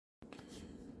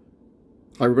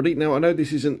Hi everybody. Now I know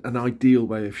this isn't an ideal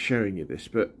way of showing you this,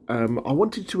 but I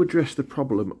wanted to address the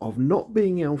problem of not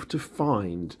being able to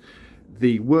find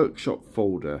the workshop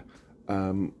folder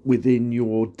within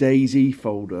your DayZ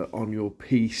folder on your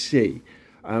PC,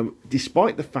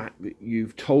 despite the fact that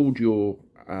you've told your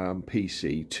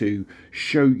PC to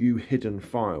show you hidden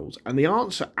files. And the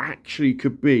answer actually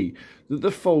could be that the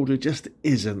folder just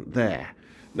isn't there.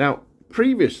 Now,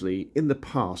 previously, in the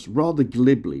past, rather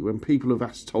glibly, when people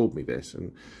have told me this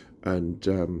and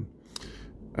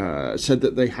said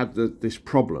that they had this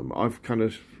problem, I've kind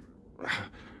of,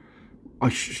 I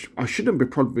shouldn't be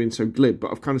probably being so glib,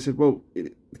 but I've kind of said, well,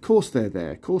 of course they're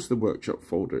there. Of course the workshop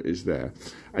folder is there.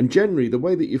 And generally, the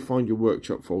way that you find your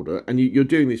workshop folder, and you're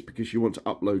doing this because you want to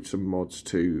upload some mods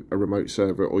to a remote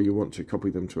server or you want to copy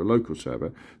them to a local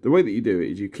server, the way that you do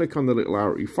it is you click on the little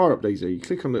arrow, you fire up DayZ, you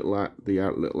click on the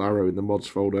little arrow in the mods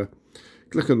folder,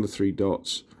 click on the three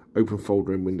dots, open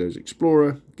folder in Windows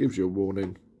Explorer, gives you a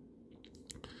warning,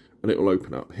 and it will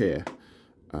open up here.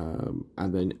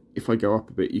 And then if I go up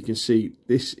a bit, you can see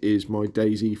this is my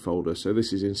DayZ folder. So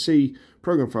this is in C,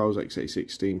 Program Files,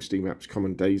 x86, Steam, Steam Apps,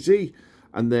 Common, DayZ,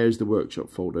 and there's the workshop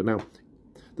folder. Now,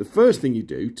 the first thing you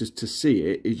do to see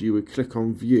it is you would click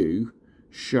on View,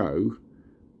 Show,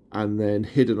 and then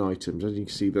Hidden Items. As you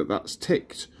can see that's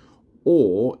ticked.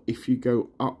 Or if you go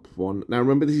up one, now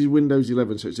remember this is Windows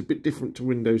 11, so it's a bit different to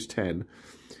Windows 10.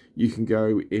 You can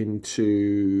go into,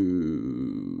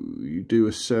 you do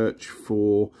a search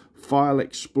for File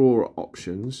Explorer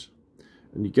options,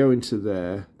 and you go into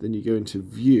there, then you go into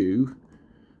View,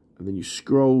 and then you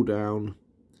scroll down,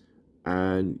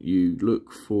 and you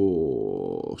look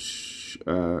for,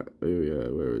 where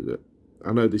is it?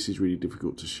 I know this is really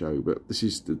difficult to show, but this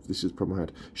is the problem I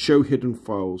had. Show Hidden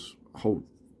Files,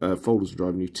 folders and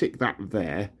drive, and you tick that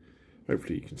there.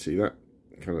 Hopefully you can see that,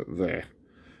 kind of there.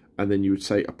 And then you would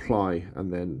say apply,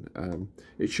 and then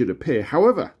it should appear.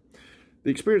 However, the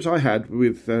experience I had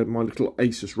with my little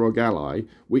Asus ROG Ally,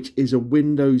 which is a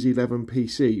Windows 11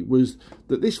 PC, was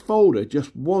that this folder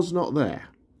just was not there.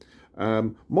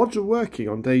 Mods are working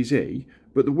on DayZ,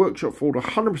 but the workshop folder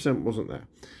 100% wasn't there.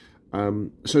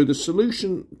 So the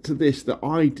solution to this that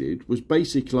I did was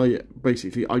basically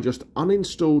I just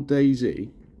uninstalled DayZ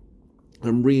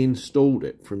and reinstalled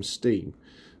it from Steam.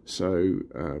 So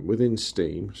within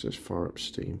Steam, so let's fire up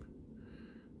Steam.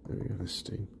 There we go, there's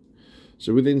Steam.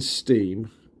 So within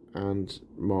Steam and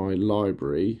my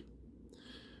library,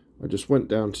 I just went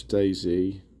down to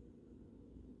DayZ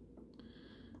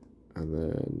and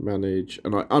then manage,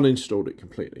 and I uninstalled it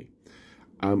completely.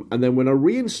 And then when I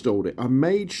reinstalled it, I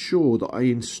made sure that I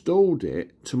installed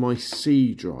it to my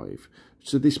C drive.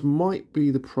 So this might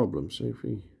be the problem.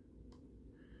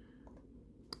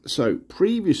 So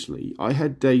previously, I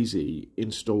had DayZ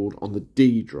installed on the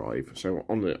D drive. So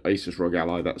on the Asus ROG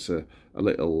Ally, that's a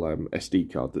little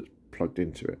SD card that's plugged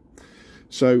into it.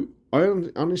 So I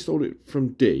uninstalled it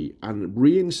from D and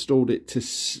reinstalled it to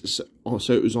so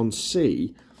it was on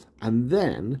C. And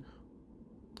then,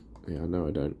 yeah, no,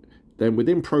 I don't. Then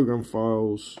within Program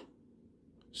Files,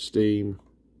 Steam,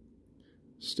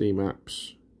 Steam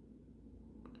Apps,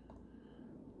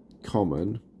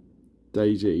 Common,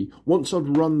 DayZ. Once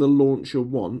I'd run the launcher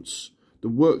once, the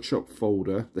workshop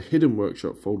folder, the hidden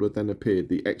workshop folder, then appeared,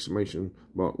 the exclamation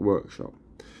mark workshop.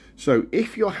 So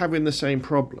if you're having the same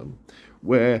problem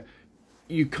where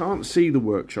you can't see the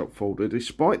workshop folder,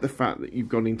 despite the fact that you've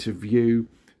gone into View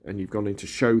and you've gone into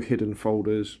Show Hidden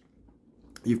Folders,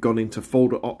 you've gone into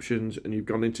Folder Options and you've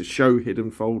gone into Show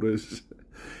Hidden Folders,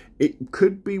 it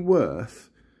could be worth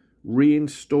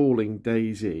reinstalling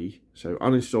DayZ. So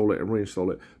uninstall it and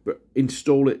reinstall it, but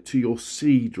install it to your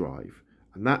C drive,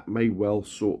 and that may well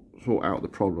sort out the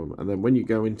problem. And then when you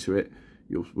go into it,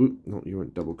 you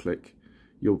won't double click.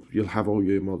 You'll have all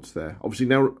your mods there. Obviously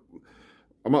now,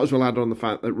 I might as well add on the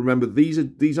fact that remember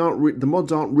the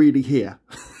mods aren't really here.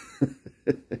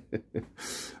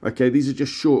 Okay, these are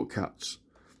just shortcuts.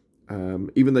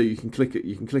 Even though you can click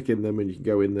in them and you can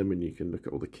go in them and you can look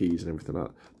at all the keys and everything like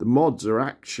that. The mods are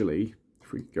actually,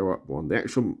 if we go up one, the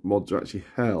actual mods are actually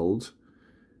held,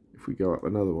 if we go up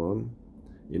another one,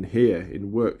 in here,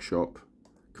 in Workshop,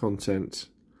 Content,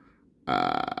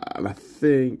 and I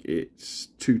think it's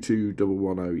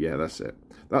 22110, yeah, that's it.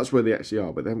 That's where they actually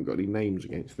are, but they haven't got any names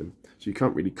against them. So you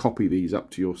can't really copy these up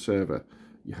to your server.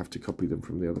 You have to copy them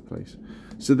from the other place.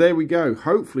 So there we go.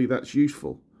 Hopefully that's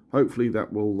useful. Hopefully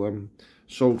that will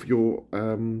solve your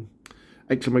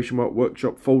exclamation mark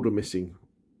workshop folder missing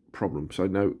problem. So I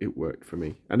know it worked for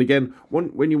me. And again,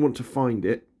 when you want to find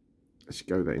it, let's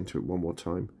go into it one more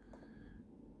time.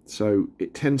 So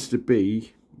it tends to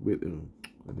be with,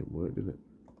 that didn't work, did it?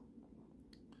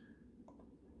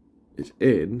 is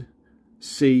in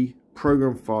C,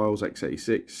 Program Files,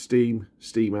 x86, Steam,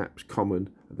 Steam Apps, Common,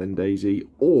 and then DayZ.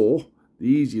 Or the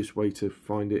easiest way to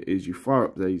find it is you fire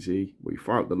up DayZ, or you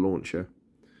fire up the launcher.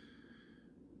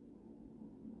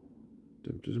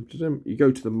 You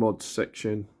go to the mods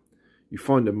section, you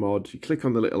find a mod, you click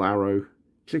on the little arrow,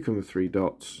 click on the 3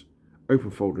 dots,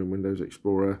 open folder in Windows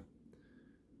Explorer,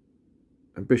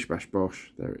 and bish bash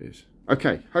bosh, there it is.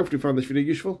 Okay, hopefully you found this video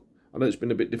useful. I know it's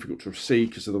been a bit difficult to see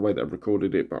because of the way that I've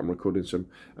recorded it, but I'm recording some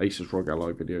Asus ROG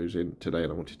Ally videos in today,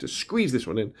 and I wanted to squeeze this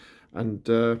one in. And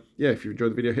yeah, if you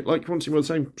enjoyed the video, hit like. If you want to see more of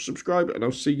the same, subscribe, and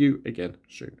I'll see you again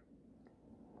soon.